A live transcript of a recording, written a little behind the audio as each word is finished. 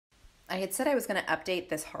I had said I was going to update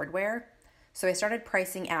this hardware, so I started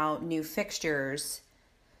pricing out new fixtures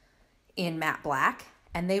in matte black,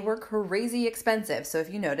 and they were crazy expensive. So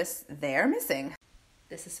if you notice, they're missing.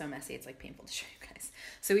 This is so messy, it's like painful to show you guys.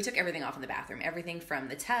 So we took everything off in the bathroom, everything from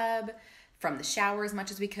the tub, from the shower as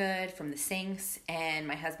much as we could, from the sinks, and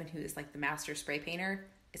my husband, who is like the master spray painter,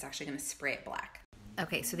 is actually going to spray it black.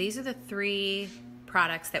 Okay, so these are the 3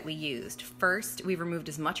 products that we used. First, we removed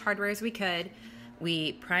as much hardware as we could.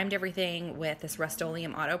 We primed everything with this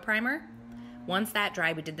Rust-Oleum Auto Primer. Once that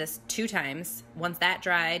dried, we did this 2 times. Once that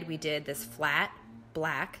dried, we did this flat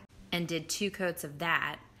black and did 2 coats of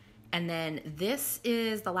that. And then this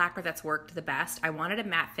is the lacquer that's worked the best. I wanted a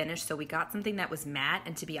matte finish, so we got something that was matte,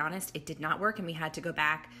 and to be honest, it did not work, and we had to go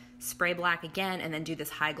back, spray black again, and then do this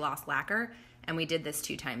high gloss lacquer, and we did this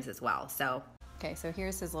 2 times as well. So, okay, so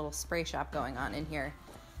here's his little spray shop going on in here.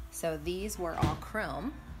 So these were all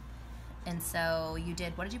chrome, and so you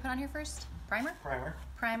did, what did you put on here first? Primer?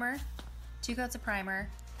 Primer, 2 coats of primer,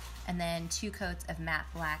 and then 2 coats of matte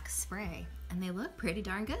black spray, and they look pretty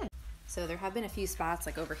darn good. So there have been a few spots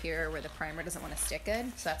like over here where the primer doesn't want to stick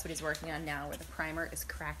good. So that's what he's working on now, where the primer is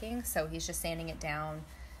cracking. So he's just sanding it down,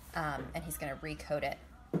 and he's going to recoat it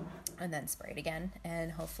and then spray it again.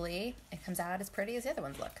 And hopefully it comes out as pretty as the other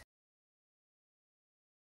ones look.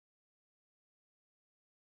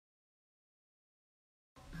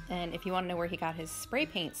 And if you want to know where he got his spray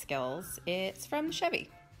paint skills, it's from the Chevy,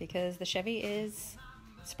 because the Chevy is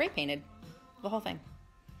spray painted, the whole thing.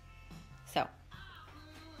 So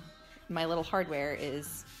my little hardware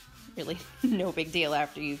is really no big deal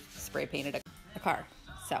after you've spray painted a car.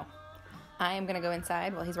 So I am gonna go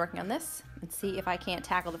inside while he's working on this and see if I can't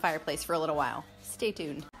tackle the fireplace for a little while. Stay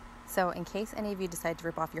tuned. So in case any of you decide to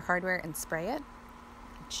rip off your hardware and spray it,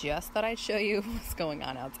 just thought I'd show you what's going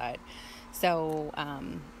on outside. So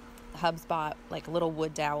Hubs bought like little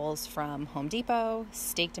wood dowels from Home Depot,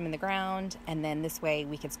 staked them in the ground, and then this way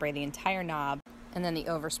we could spray the entire knob, and then the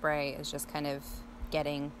overspray is just kind of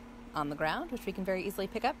getting on the ground, which we can very easily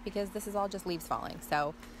pick up because this is all just leaves falling.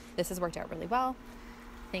 So this has worked out really well.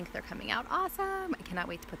 I think they're coming out awesome. I cannot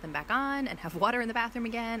wait to put them back on and have water in the bathroom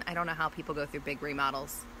again. I don't know how people go through big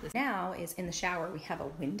remodels. This now is in the shower. We have a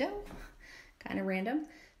window, kind of random.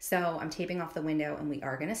 So I'm taping off the window, and we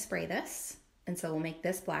are gonna spray this. And so we'll make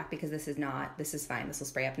this black because this is fine. This will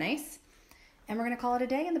spray up nice. And we're gonna call it a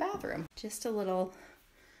day in the bathroom. Just a little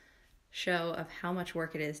show of how much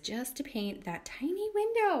work it is just to paint that tiny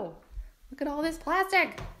window. Look at all this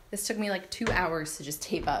plastic. This took me like 2 hours to just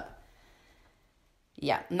tape up.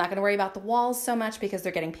 Yeah, I'm not gonna worry about the walls so much because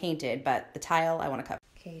they're getting painted, but the tile I wanna cover.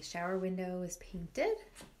 Okay, shower window is painted.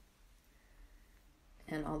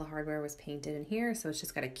 And all the hardware was painted in here, so it's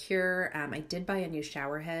just gotta cure. I did buy a new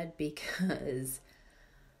shower head because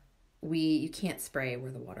you can't spray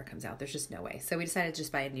where the water comes out. There's just no way. So we decided to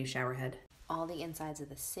just buy a new shower head. All the insides of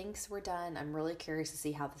the sinks were done. I'm really curious to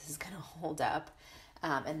see how this is gonna hold up.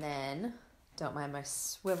 And then, don't mind my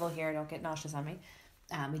swivel here, don't get nauseous on me.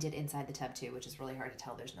 We did inside the tub too, which is really hard to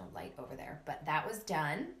tell. There's no light over there, but that was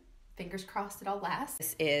done. Fingers crossed it all lasts.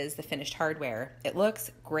 This is the finished hardware. It looks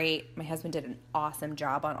great. My husband did an awesome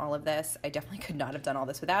job on all of this. I definitely could not have done all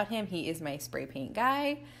this without him. He is my spray paint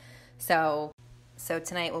guy. So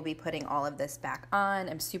tonight we'll be putting all of this back on.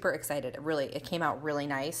 I'm super excited. It came out really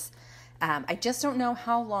nice. I just don't know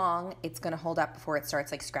how long it's going to hold up before it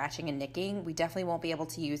starts like scratching and nicking. We definitely won't be able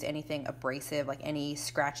to use anything abrasive, like any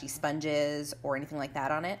scratchy sponges or anything like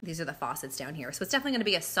that on it. These are the faucets down here. So it's definitely going to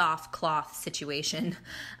be a soft cloth situation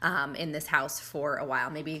in this house for a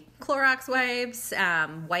while. Maybe Clorox wipes,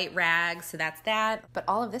 white rags, so that's that. But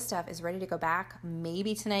all of this stuff is ready to go back.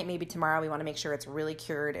 Maybe tonight, maybe tomorrow. We want to make sure it's really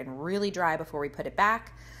cured and really dry before we put it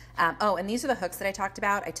back. And these are the hooks that I talked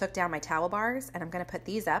about. I took down my towel bars, and I'm going to put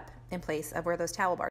these up in place of where those towel bars